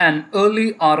An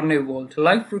early RNA world.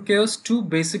 Life requires two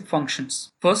basic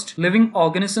functions. First, living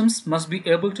organisms must be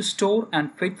able to store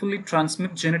and faithfully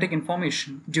transmit genetic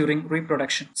information during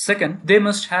reproduction. Second, they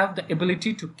must have the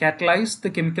ability to catalyze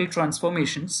the chemical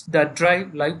transformations that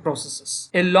drive life processes.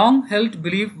 A long held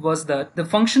belief was that the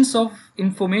functions of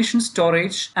information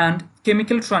storage and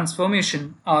chemical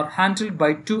transformation are handled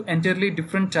by two entirely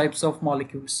different types of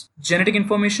molecules. Genetic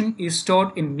information is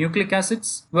stored in nucleic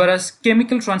acids, whereas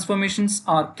chemical transformations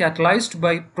are catalyzed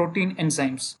by protein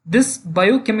enzymes. This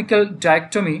biochemical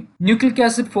dichotomy, nucleic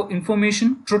acid for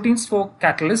information, proteins for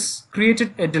catalysts,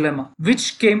 created a dilemma.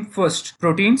 Which came first,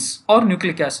 proteins or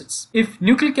nucleic acids? If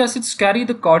nucleic acids carry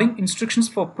the coding instructions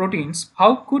for proteins,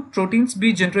 how could proteins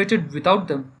be generated without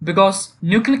them? Because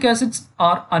nucleic acids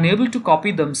are unable to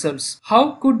copy themselves.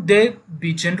 How could they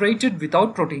be generated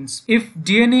without proteins? If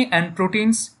DNA and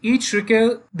proteins each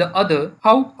require the other,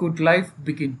 how could life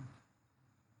begin?